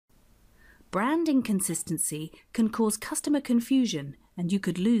Brand inconsistency can cause customer confusion and you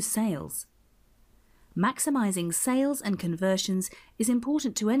could lose sales. Maximizing sales and conversions is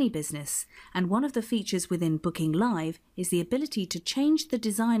important to any business, and one of the features within BookingLive is the ability to change the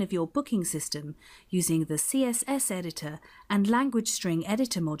design of your booking system using the Css Editor and Language String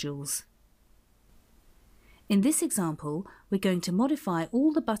Editor modules. In this example, we're going to modify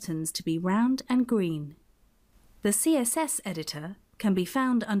all the buttons to be round and green. The CSS Editor can be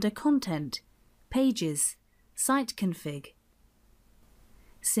found under Content, Pages, Site Config.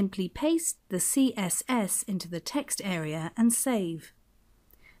 Simply paste the CSS into the text area and save.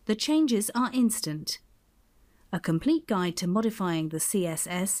 The changes are instant. A complete guide to modifying the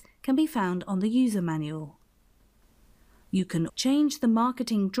CSS can be found on the user manual. You can change the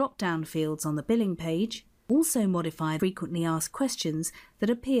marketing drop-down fields on the billing page, also modify frequently asked questions that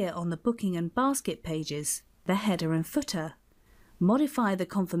appear on the booking and basket pages, the header and footer, modify the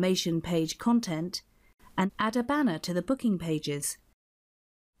confirmation page content, and add a banner to the booking pages.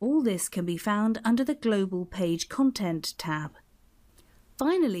 All this can be found under the Global Page Content tab.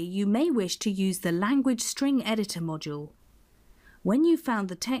 Finally, you may wish to use the Language String Editor module. When you've found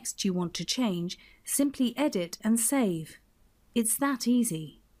the text you want to change, simply edit and save. It's that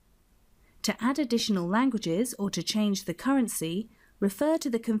easy. To add additional languages or to change the currency, refer to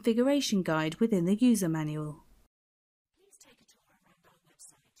the configuration guide within the user manual.